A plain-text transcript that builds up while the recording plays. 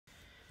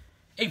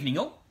Evening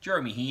all,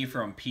 Jeremy here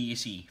from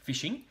Piercy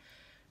Fishing.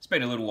 It's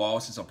been a little while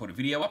since I put a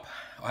video up.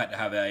 I had to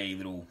have a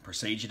little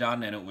procedure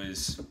done and it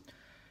was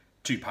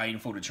too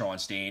painful to try and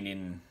stand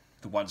in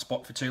the one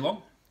spot for too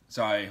long.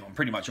 So I'm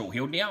pretty much all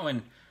healed now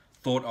and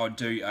thought I'd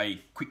do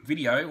a quick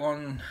video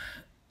on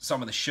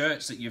some of the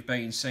shirts that you've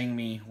been seeing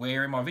me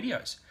wear in my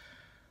videos.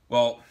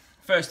 Well,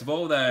 first of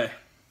all, they're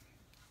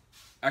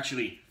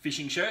actually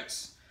fishing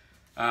shirts.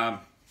 I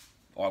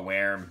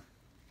wear them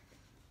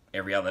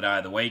every other day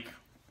of the week.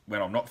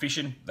 When I'm not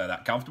fishing, they're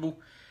that comfortable.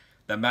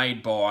 They're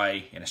made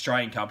by an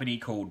Australian company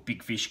called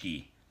Big Fish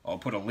Gear. I'll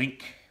put a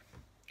link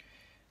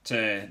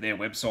to their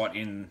website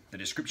in the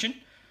description.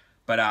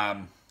 But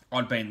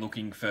I'd been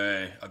looking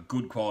for a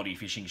good quality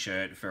fishing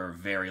shirt for a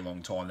very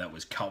long time that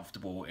was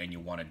comfortable and you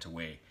wanted to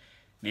wear.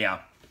 Now,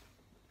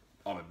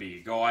 I'm a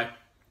bigger guy,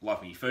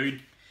 love me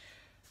food.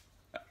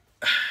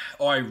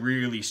 I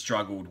really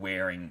struggled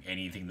wearing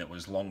anything that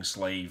was long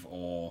sleeve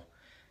or,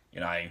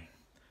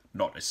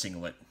 not a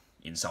singlet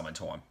in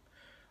summertime.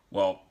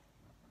 Well,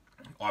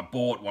 I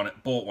bought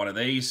one of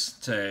these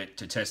to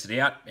test it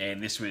out,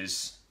 and this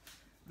was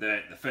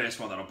the first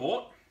one that I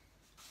bought,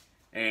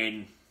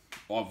 and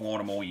I've worn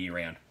them all year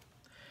round.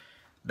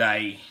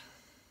 They're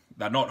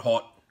not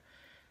hot,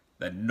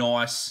 they're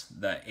nice,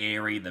 they're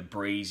airy, they're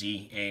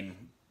breezy, and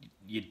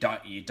you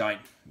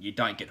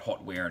don't get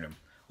hot wearing them.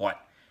 Like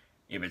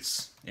if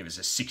it's a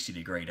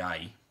 60-degree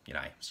day,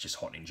 it's just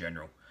hot in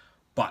general.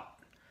 But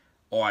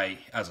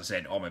as I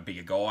said, I'm a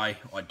bigger guy.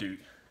 I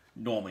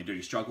normally do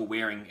struggle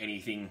wearing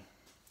anything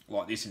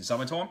like this in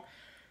summertime,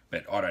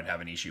 but I don't have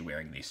an issue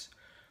wearing this.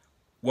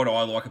 What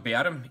I like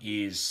about them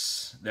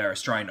is they're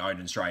Australian owned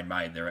and Australian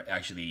made. They're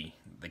actually,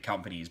 the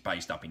company is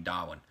based up in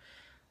Darwin.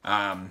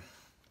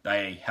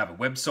 They have a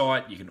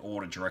website, you can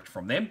order direct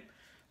from them.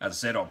 As I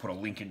said, I'll put a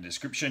link in the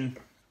description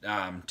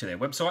to their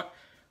website.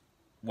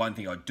 One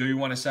thing I do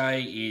want to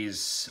say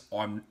is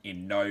I'm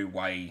in no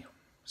way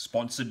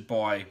sponsored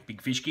by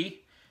Big Fish Gear.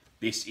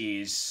 This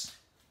is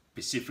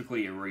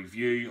specifically a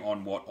review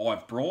on what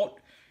I've brought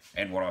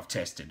and what I've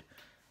tested.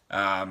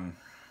 I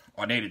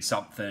needed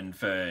something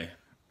for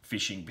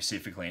fishing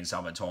specifically in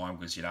summertime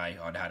because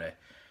I'd had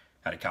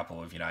a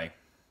couple of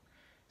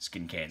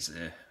skin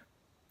cancer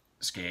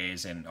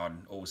scares, and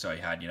I'd also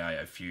had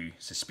a few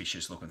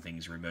suspicious looking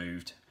things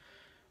removed.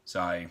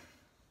 So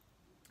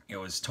it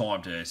was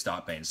time to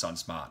start being sun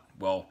smart.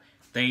 Well,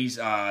 these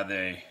are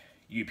the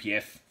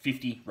UPF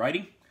 50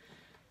 rating,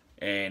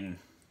 and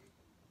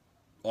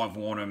I've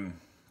worn them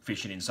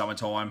fishing in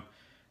summertime,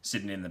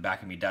 sitting in the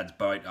back of my dad's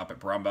boat up at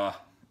Barumba,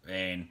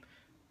 and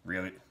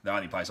really the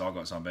only place I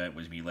got sunburnt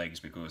was my legs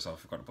because I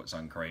forgot to put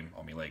sun cream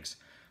on my legs.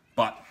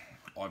 But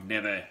I've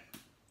never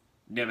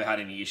had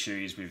any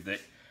issues with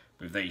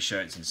these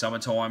shirts in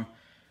summertime.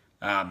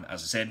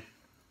 As I said,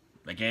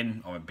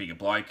 again, I'm a bigger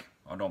bloke.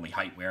 I normally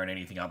hate wearing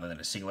anything other than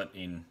a singlet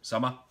in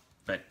summer,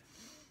 but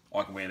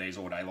I can wear these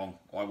all day long.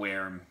 I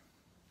wear them,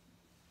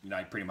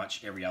 pretty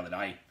much every other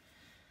day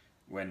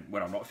when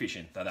I'm not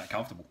fishing. They're that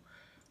comfortable.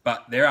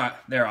 But there are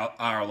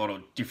a lot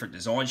of different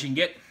designs you can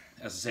get.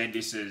 As I said,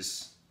 this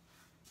is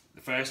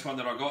the first one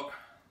that I got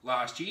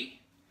last year,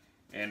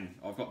 and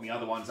I've got my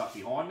other ones up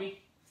behind me.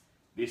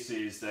 This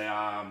is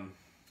the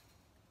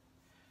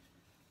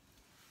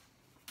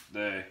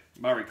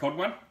Murray cod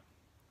one.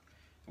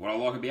 What I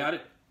like about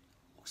it,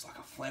 looks like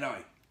a flannel.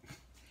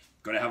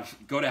 Got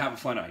to have a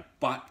flannel.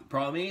 But the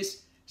problem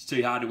is, it's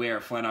too hard to wear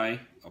a flannel,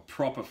 a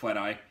proper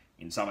flannel,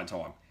 in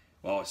summertime.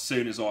 Well, as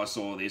soon as I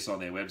saw this on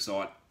their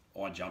website,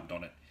 I jumped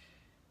on it.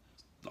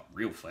 It's not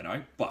real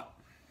flannel, but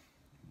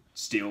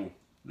still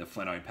the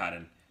flannel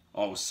pattern.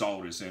 I was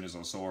sold as soon as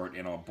I saw it,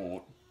 and I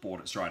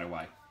bought it straight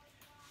away.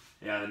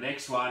 Now the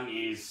next one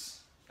is,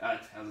 as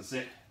I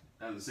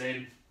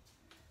said,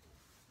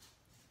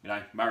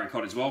 Murray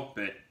cod as well,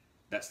 but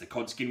that's the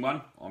cod skin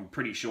one. I'm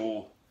pretty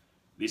sure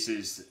this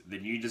is the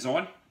new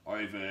design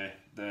over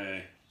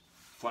the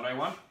flannel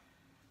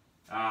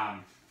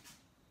one.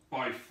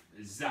 Both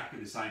exactly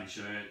the same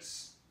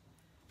shirts,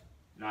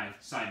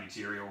 same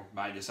material,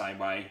 made the same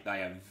way.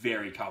 They are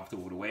very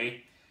comfortable to wear.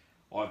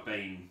 I've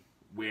been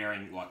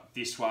wearing like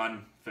this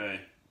one for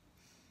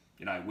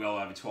well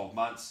over 12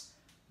 months.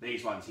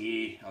 These ones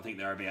here, I think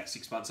they're about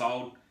 6 months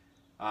old.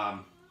 I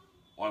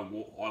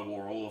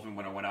wore all of them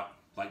when I went up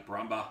Lake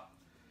Barumba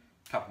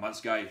a couple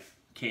months ago,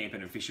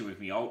 camping and fishing with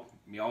me old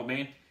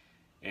man,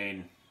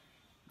 and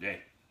yeah,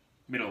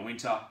 middle of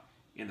winter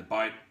in the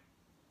boat,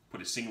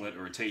 put a singlet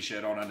or a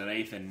t-shirt on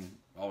underneath, and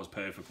I was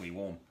perfectly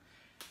warm.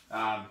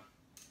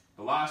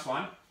 The last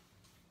one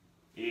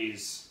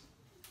is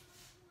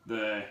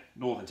the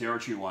Northern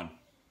Territory one.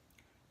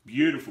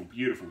 Beautiful,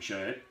 beautiful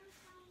shirt.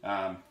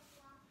 I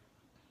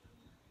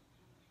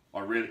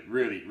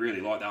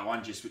really like that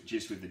one, just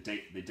with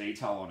the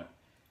detail on it.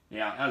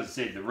 Now, as I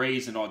said, the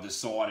reason I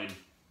decided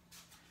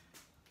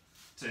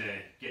to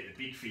get the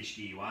Big Fish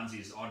Gear ones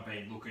is I've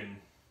been looking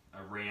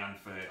around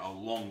for a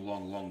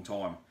long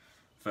time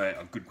for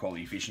a good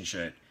quality fishing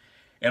shirt,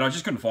 and I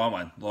just couldn't find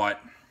one. Like,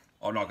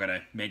 I'm not going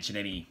to mention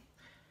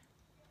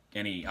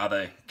any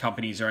other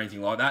companies or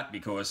anything like that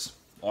because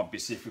I'm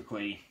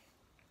specifically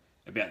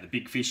about the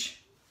big fish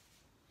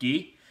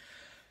gear.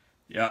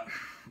 Yeah,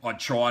 I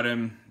tried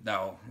them. They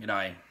were, you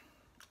know,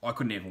 I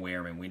couldn't even wear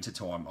them in winter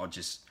time. I'd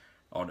just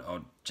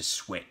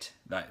sweat.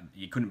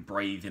 You couldn't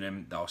breathe in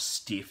them. They were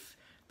stiff.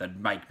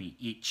 They'd make me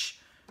itch.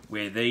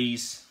 Where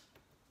these,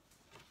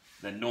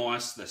 they're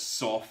nice, they're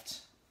soft,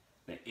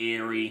 they're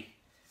airy.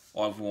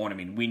 I've worn them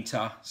in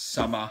winter,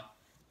 summer,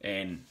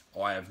 and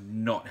I have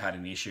not had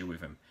an issue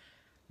with them.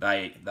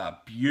 They're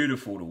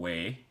beautiful to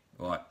wear.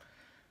 Like,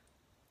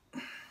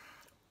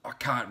 I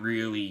can't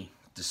really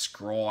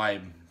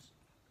describe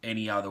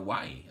any other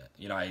way.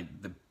 You know,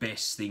 the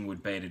best thing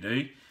would be to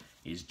do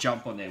is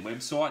jump on their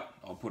website.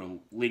 I'll put a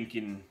link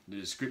in the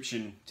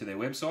description to their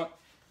website.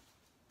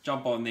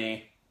 Jump on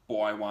there,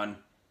 buy one,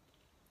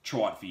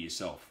 try it for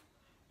yourself.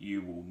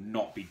 You will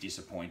not be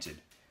disappointed.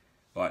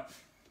 But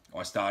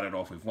I started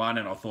off with one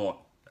and I thought,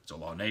 that's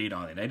all I need.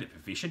 I only need it for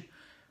fishing.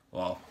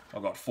 Well,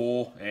 I've got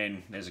 4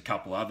 and there's a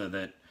couple other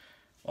that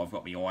I've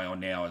got my eye on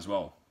now as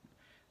well.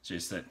 It's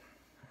just that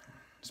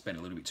I spent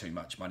a little bit too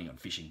much money on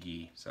fishing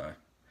gear, so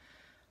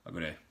I've got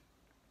to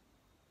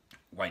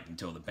wait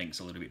until the bank's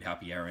a little bit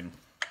happier and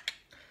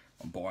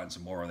I'm buying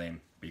some more of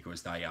them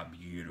because they are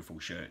beautiful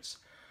shirts.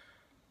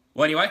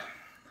 Well, anyway,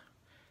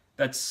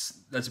 that's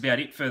about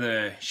it for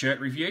the shirt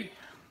review.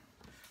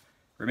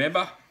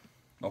 Remember,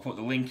 I'll put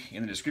the link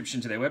in the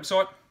description to their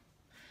website.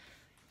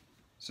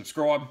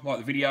 Subscribe, like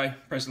the video,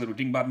 press the little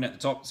ding button at the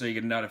top so you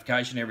get a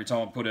notification every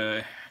time I put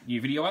a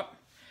new video up.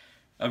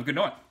 Have a good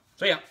night.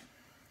 See ya.